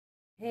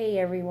Hey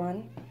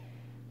everyone,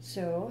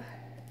 so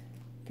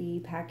the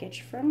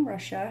package from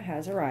Russia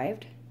has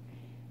arrived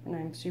and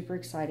I'm super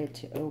excited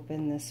to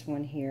open this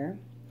one here.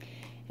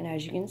 And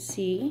as you can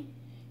see,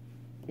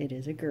 it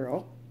is a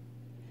girl.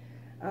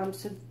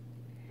 So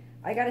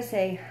I gotta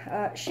say,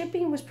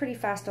 shipping was pretty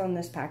fast on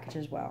this package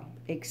as well,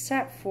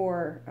 except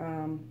for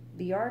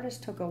the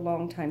artist took a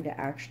long time to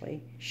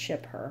actually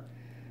ship her.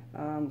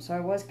 So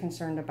I was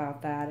concerned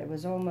about that. It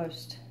was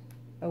almost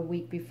a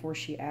week before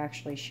she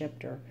actually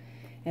shipped her.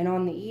 And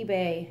on the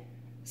eBay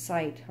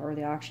site, or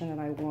the auction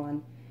that I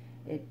won,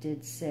 it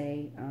did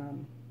say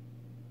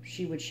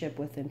she would ship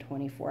within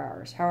 24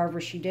 hours.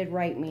 However, she did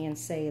write me and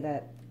say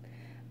that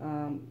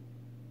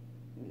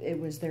it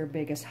was their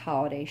biggest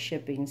holiday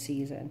shipping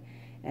season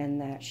and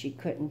that she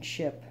couldn't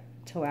ship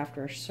till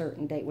after a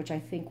certain date, which I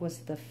think was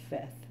the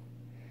 5th.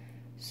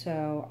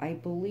 So I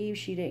believe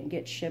she didn't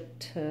get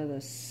shipped to the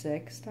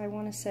 6th, I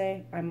want to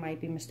say. I might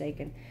be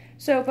mistaken.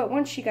 So, but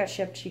once she got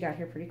shipped, she got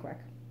here pretty quick.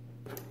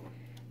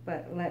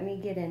 But let me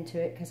get into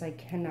it because I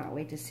cannot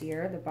wait to see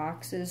her. The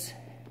box is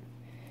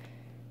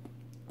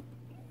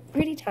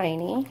pretty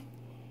tiny.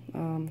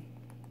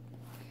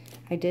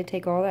 I did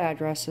take all the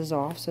addresses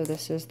off, so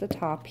this is the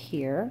top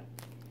here.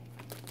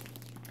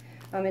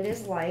 It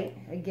is light,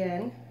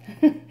 again.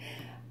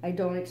 I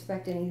don't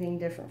expect anything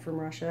different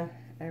from Russia.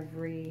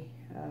 Every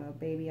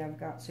baby I've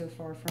got so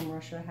far from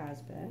Russia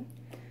has been.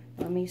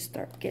 Let me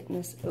start getting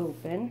this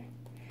open.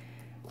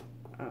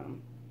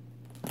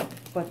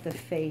 But the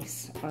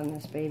face on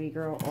this baby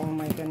girl, oh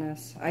my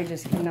goodness. I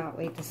just cannot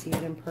wait to see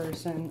it in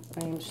person.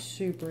 I am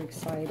super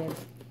excited.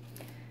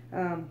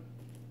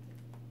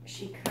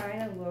 She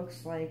kind of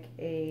looks like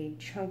a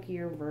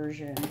chunkier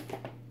version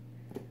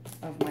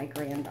of my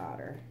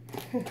granddaughter.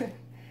 But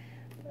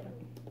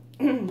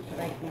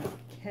I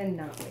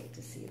cannot wait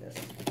to see this.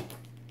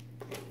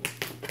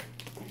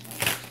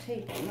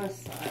 Tape on this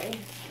side.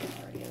 It's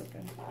already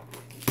open.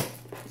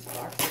 This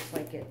box looks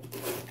like it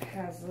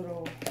has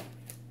little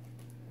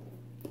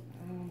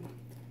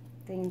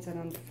things that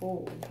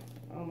unfold,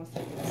 almost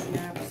like it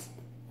snaps.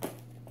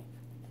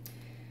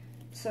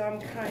 So I'm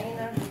kind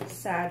of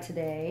sad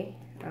today.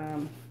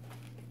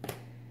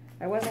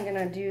 I wasn't going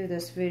to do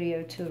this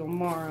video till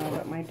tomorrow,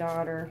 but my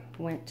daughter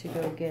went to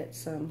go get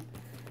some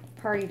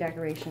party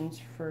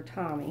decorations for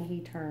Tommy. He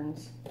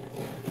turns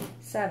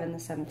 7 the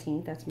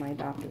 17th. That's my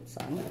adopted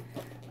son.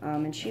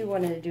 And she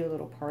wanted to do a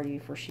little party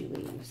before she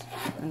leaves.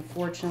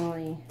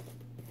 Unfortunately,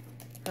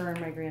 her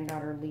and my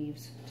granddaughter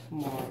leaves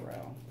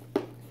tomorrow.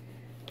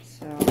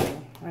 So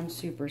I'm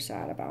super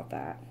sad about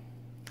that.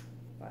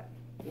 But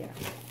yeah.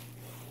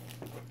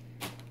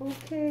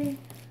 Okay.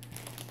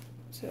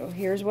 So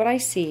here's what I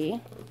see.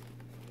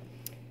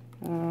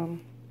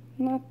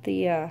 Not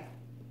the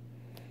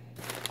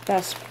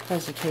best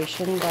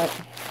presentation, but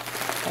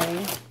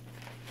okay.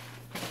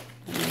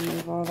 Let me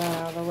move all that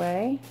out of the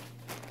way.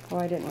 Oh,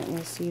 I didn't want you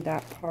to see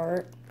that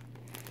part.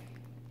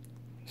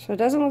 So it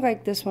doesn't look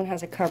like this one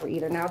has a cover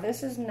either. Now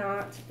this is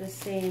not the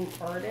same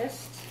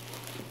artist.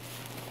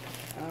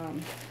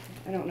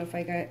 I don't know if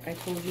I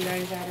told you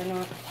guys that or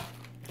not.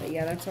 But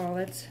yeah, that's all.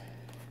 It's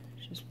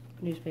just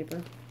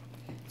newspaper.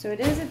 So it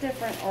is a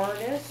different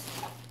artist.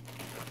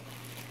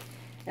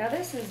 Now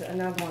this is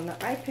another one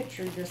that I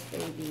pictured this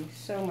baby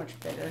so much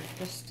bigger.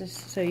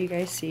 Just so you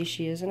guys see,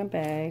 she is in a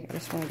bag. I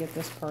just want to get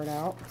this part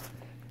out.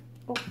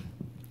 Oh,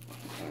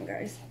 hold on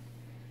guys.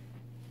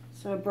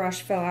 So a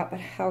brush fell out, but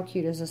how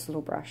cute is this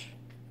little brush?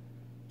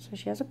 So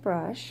she has a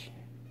brush.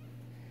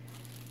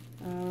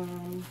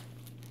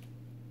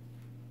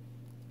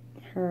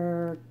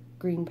 Her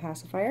green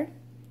pacifier.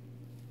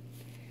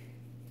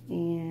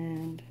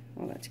 And,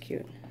 oh that's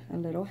cute, a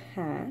little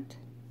hat.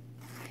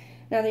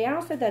 Now the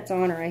outfit that's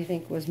on her I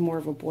think was more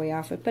of a boy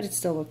outfit, but it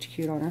still looked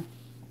cute on her.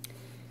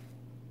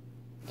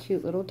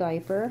 Cute little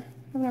diaper.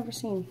 I've never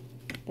seen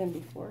them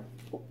before.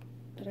 Oh,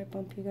 did I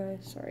bump you guys?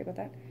 Sorry about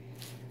that.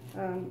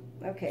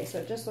 Okay, so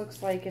it just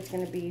looks like it's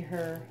going to be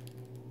her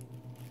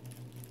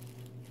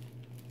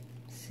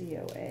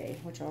COA,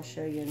 which I'll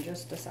show you in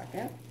just a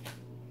second.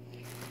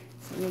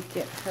 So let me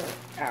get her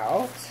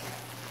out.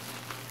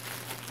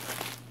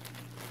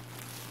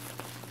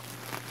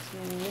 So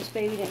this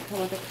baby didn't come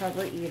with a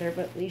cover either,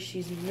 but at least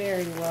she's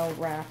very well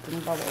wrapped in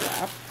bubble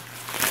wrap.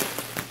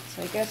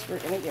 So I guess we're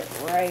going to get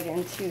right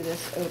into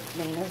this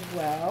opening as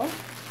well.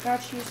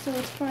 God, she's so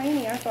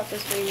tiny. I thought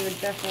this baby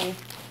would definitely...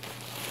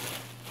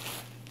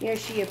 You know,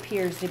 she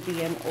appears to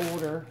be an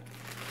older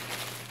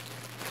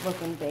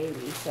looking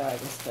baby, so I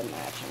just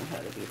imagine her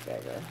to be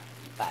bigger.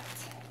 But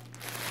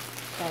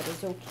that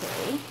is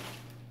okay.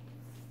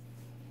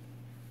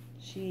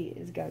 She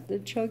has got the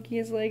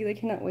chunkiest legs. I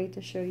cannot wait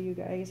to show you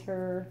guys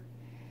her.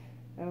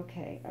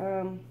 Okay.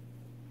 Oh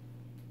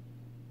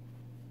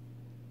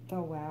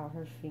wow,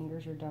 her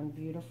fingers are done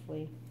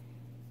beautifully.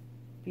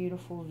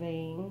 Beautiful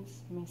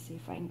veins. Let me see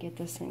if I can get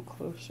this in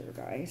closer,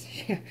 guys.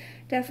 She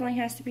definitely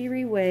has to be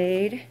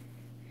reweighed.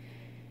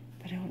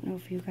 But I don't know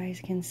if you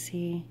guys can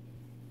see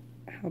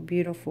how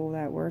beautiful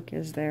that work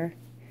is there.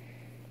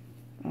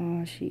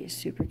 Oh, she is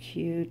super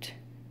cute.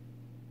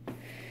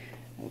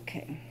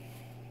 Okay.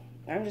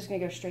 I'm just going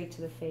to go straight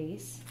to the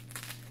face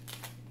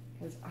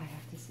because I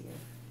have to see her.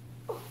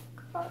 Oh,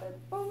 God.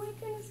 Oh, my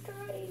goodness,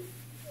 guys.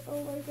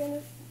 Oh, my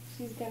goodness.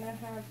 She's going to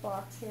have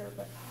box hair,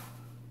 but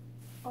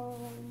oh,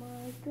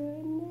 my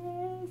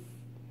goodness.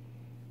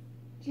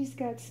 She's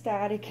got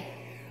static.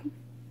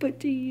 But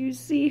do you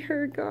see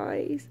her,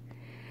 guys?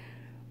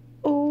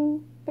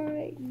 Oh,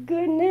 my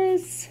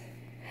goodness.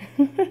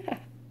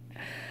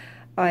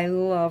 I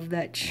love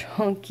that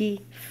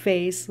chunky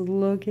face.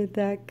 Look at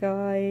that,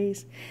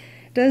 guys.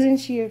 Doesn't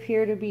she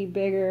appear to be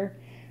bigger?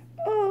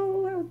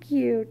 Oh, how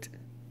cute.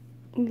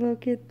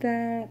 Look at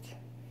that.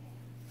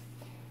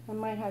 I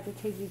might have to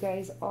take you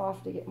guys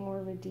off to get more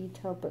of a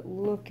detail, but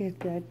look at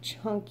that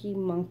chunky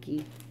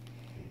monkey.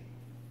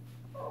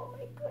 Oh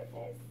my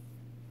goodness.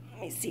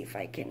 Let me see if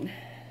I can.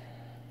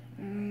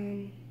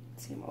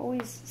 See, I'm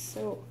always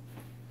so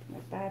in a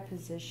bad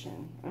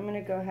position. I'm going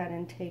to go ahead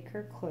and take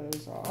her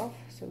clothes off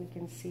so we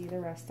can see the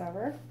rest of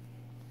her.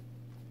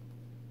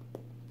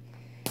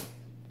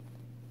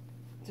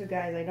 So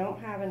guys, I don't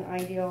have an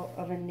idea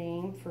of a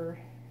name for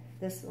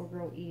this little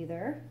girl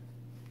either.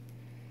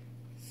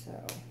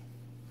 So,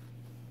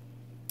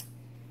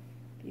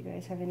 if you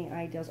guys have any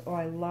ideas, oh,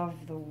 I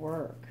love the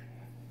work.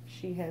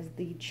 She has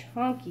the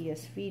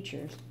chunkiest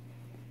features.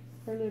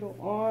 Her little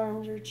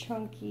arms are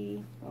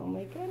chunky. Oh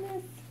my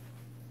goodness.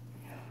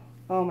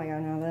 Oh my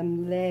God, now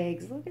them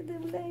legs. Look at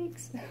them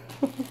legs.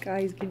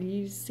 Guys, can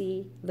you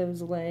see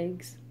those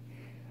legs?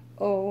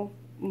 Oh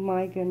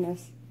my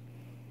goodness.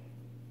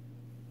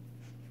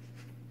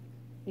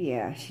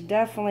 Yeah,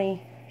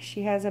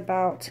 she has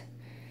about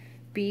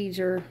beads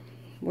or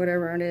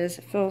whatever it is.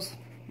 It feels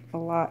a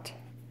lot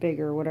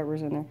bigger,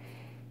 whatever's in there.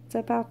 It's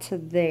about to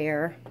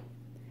there.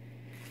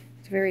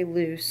 It's very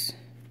loose.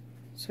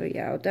 So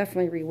yeah, I'll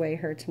definitely reweigh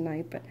her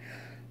tonight, but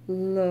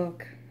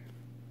look.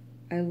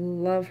 I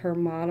love her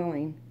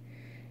modeling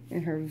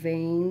and her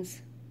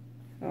veins.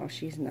 Oh,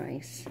 she's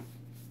nice.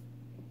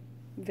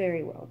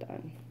 Very well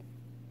done.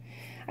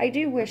 I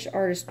do wish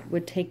artists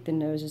would take the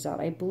noses out.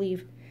 I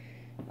believe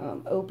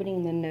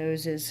opening the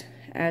noses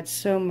adds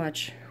so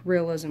much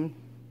realism.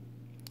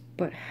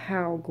 But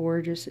how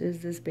gorgeous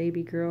is this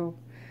baby girl?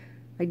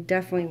 I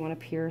definitely want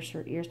to pierce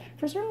her ears.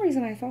 For some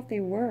reason, I thought they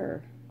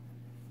were.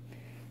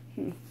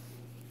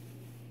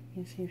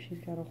 Let's see if she's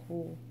got a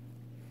hole.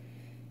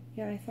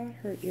 Yeah, I thought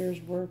her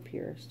ears were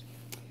pierced.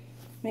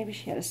 Maybe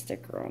she had a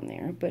sticker on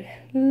there, but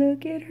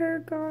look at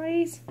her,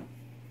 guys.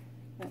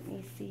 Let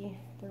me see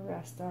the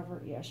rest of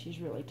her. Yeah, she's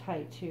really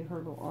tight, too. Her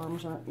little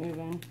arms aren't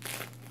moving.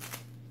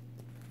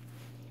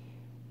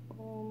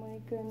 Oh, my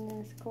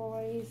goodness,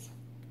 guys.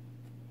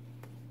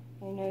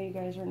 I know you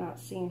guys are not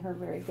seeing her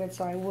very good,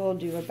 so I will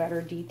do a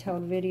better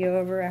detailed video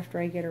of her after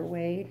I get her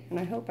weighed. And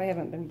I hope I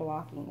haven't been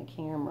blocking the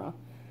camera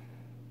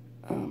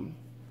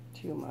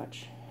too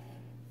much.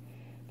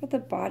 But the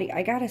body,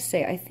 I gotta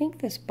say, I think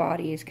this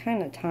body is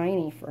kind of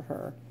tiny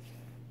for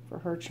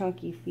her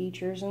chunky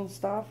features and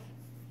stuff.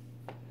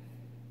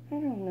 I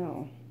don't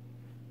know.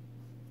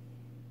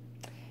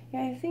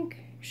 Yeah, I think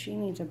she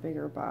needs a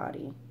bigger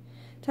body.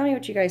 Tell me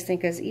what you guys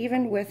think, because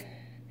even with,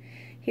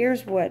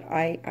 here's what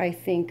I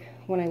think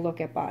when I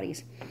look at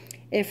bodies.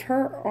 If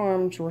her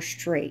arms were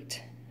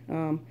straight,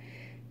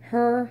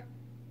 her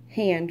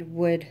hand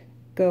would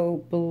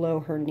go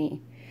below her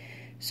knee.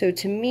 So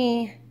to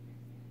me,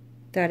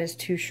 that is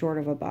too short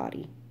of a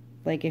body.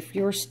 Like if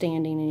you're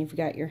standing and you've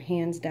got your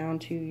hands down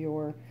to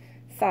your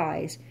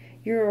thighs,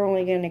 you're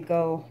only going to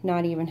go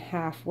not even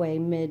halfway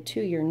mid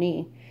to your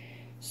knee.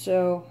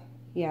 So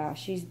yeah,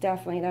 she's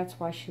definitely, that's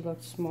why she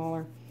looks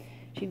smaller.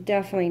 She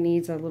definitely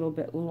needs a little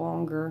bit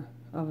longer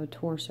of a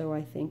torso,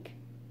 I think.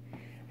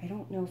 I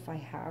don't know if I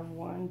have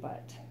one,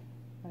 but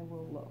I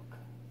will look.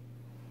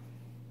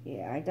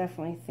 Yeah, I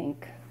definitely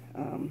think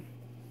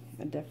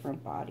a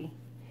different body.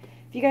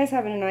 If you guys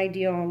have an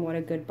idea on what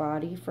a good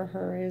body for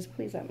her is,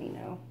 please let me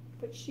know.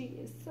 But she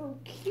is so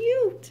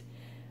cute.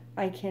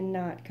 I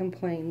cannot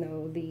complain,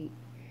 though.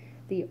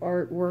 The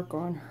artwork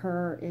on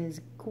her is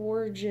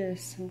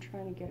gorgeous. I'm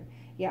trying to get...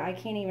 Yeah, I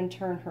can't even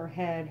turn her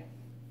head.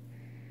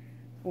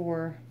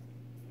 Or,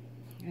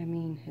 I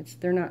mean,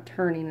 they're not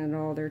turning at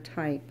all. They're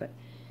tight, but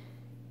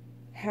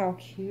how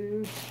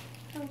cute.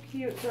 How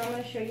cute. So I'm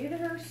going to show you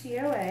her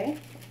COA.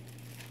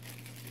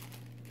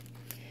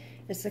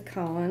 It's a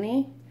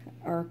colony.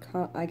 Or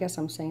I guess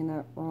I'm saying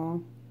that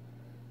wrong.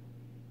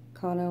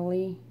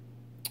 Connolly.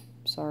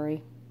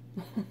 Sorry.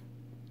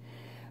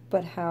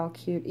 But how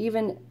cute.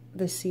 Even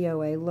the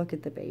COA, look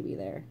at the baby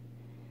there.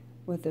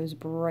 With those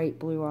bright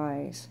blue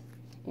eyes.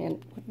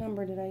 And what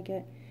number did I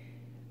get?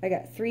 I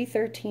got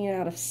 313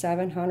 out of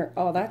 700.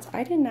 Oh,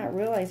 I did not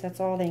realize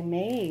that's all they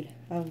made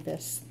of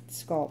this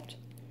sculpt.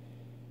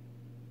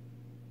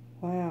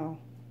 Wow.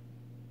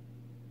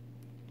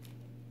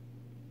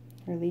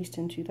 Released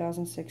in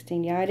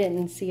 2016. Yeah, I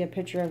didn't see a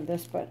picture of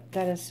this, but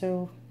that is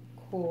so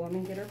cool. I'm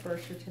going to get her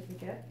birth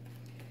certificate.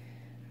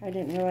 I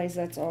didn't realize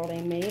that's all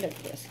they made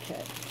of this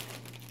kit.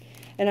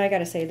 And I got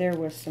to say, there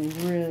was some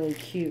really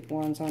cute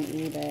ones on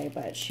eBay,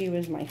 but she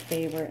was my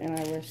favorite, and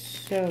I was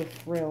so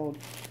thrilled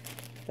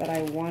that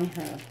I won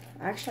her.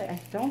 Actually, I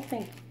don't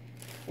think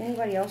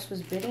anybody else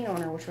was bidding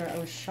on her, which I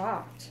was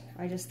shocked.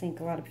 I just think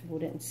a lot of people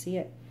didn't see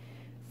it.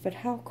 But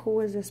how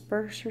cool is this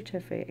birth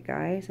certificate,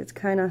 guys? It's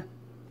kind of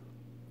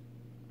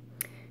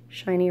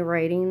shiny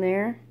writing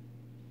there.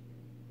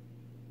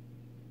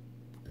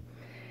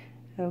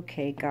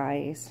 Okay,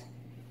 guys.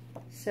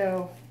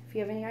 So, if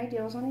you have any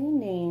ideas on any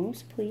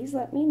names, please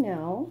let me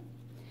know.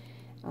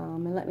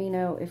 And let me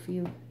know if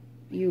you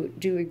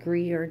do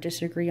agree or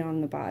disagree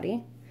on the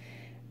body.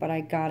 But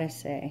I gotta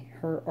say,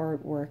 her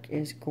artwork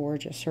is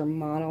gorgeous. Her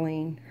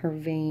modeling, her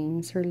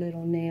veins, her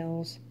little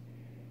nails.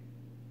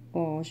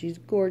 Oh, she's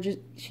gorgeous.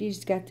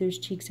 She's got those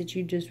cheeks that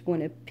you just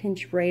want to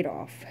pinch right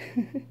off.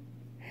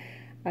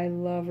 I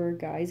love her,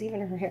 guys.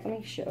 Even her hair. Let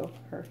me show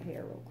her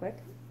hair real quick.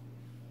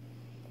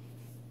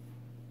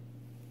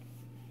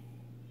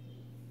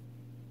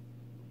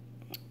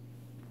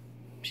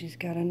 She's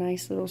got a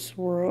nice little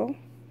swirl.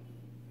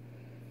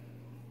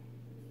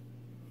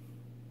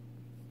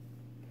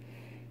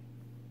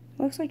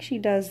 Looks like she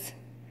does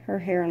her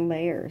hair in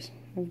layers.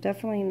 I've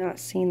definitely not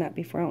seen that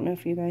before. I don't know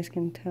if you guys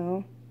can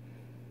tell.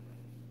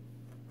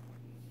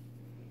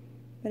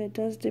 But it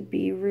does to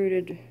be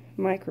rooted,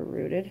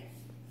 micro-rooted.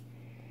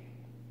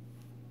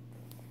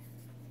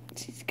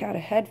 She's got a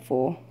head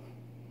full.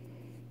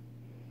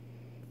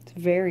 It's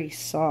very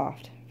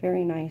soft,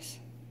 very nice,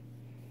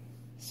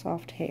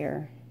 soft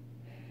hair.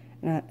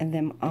 And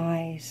them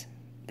eyes,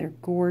 they're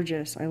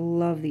gorgeous. I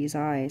love these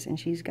eyes. And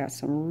she's got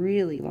some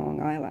really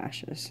long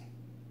eyelashes.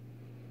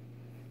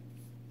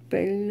 But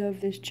I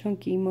love this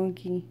chunky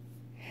monkey.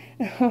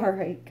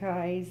 Alright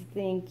guys,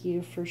 thank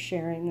you for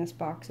sharing this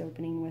box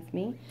opening with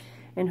me.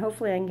 And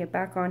hopefully I can get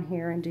back on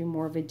here and do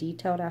more of a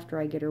detailed after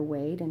I get her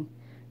weighed and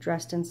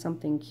dressed in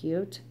something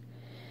cute.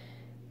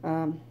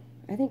 I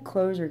think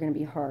clothes are going to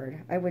be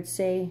hard. I would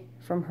say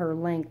from her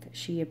length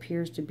she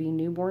appears to be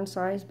newborn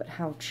size, but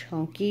how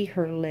chunky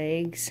her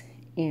legs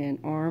and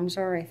arms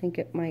are, I think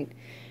it might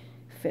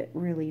fit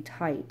really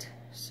tight.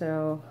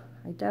 So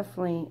I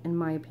definitely, in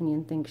my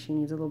opinion, think she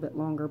needs a little bit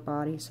longer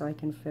body so I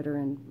can fit her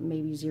in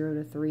maybe 0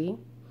 to 3.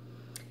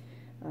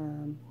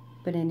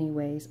 But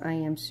anyways, I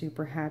am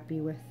super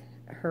happy with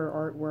her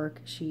artwork.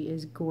 She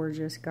is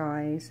gorgeous,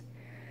 guys.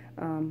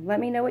 Let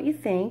me know what you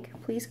think.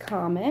 Please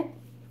comment.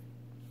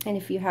 And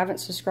if you haven't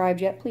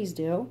subscribed yet, please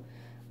do.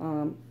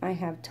 I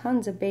have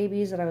tons of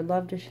babies that I would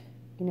love to,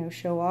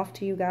 show off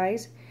to you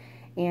guys.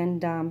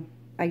 And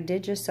I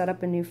did just set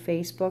up a new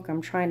Facebook.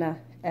 I'm trying to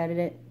edit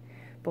it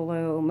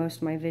below most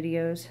of my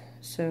videos,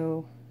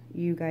 so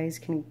you guys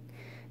can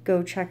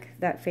go check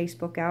that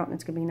Facebook out. And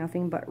it's gonna be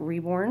nothing but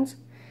reborns.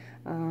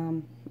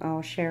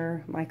 I'll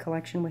share my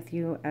collection with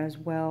you, as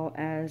well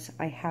as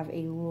I have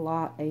a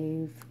lot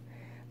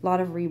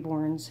of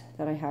reborns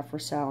that I have for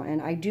sale,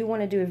 and I do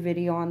want to do a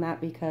video on that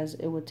because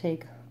it would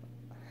take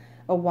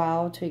a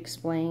while to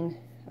explain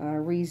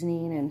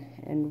reasoning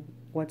and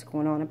what's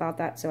going on about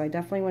that. So I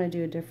definitely want to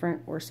do a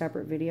different or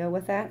separate video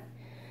with that,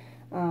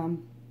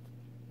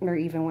 or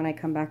even when I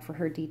come back for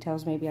her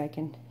details, maybe I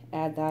can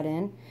add that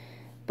in.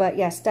 But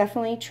yes,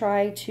 definitely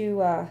try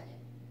to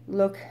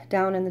look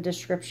down in the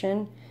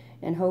description,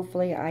 and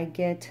hopefully I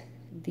get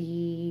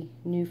the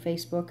new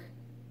Facebook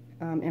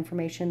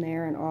information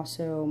there, and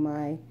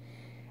also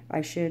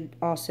I should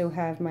also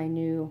have my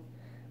new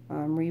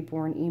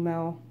reborn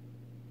email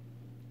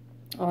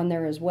on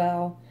there as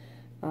well.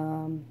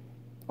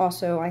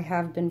 Also, I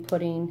have been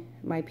putting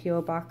my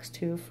P.O. box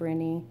too for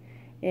any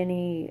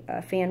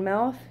fan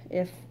mail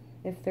if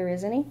there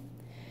is any.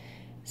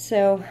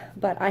 So,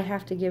 but I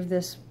have to give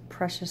this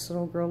precious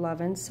little girl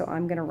lovin', so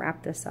I'm gonna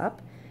wrap this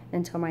up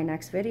until my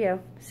next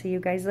video. See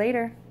you guys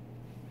later.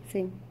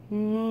 See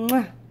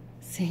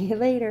you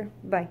later.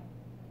 Bye.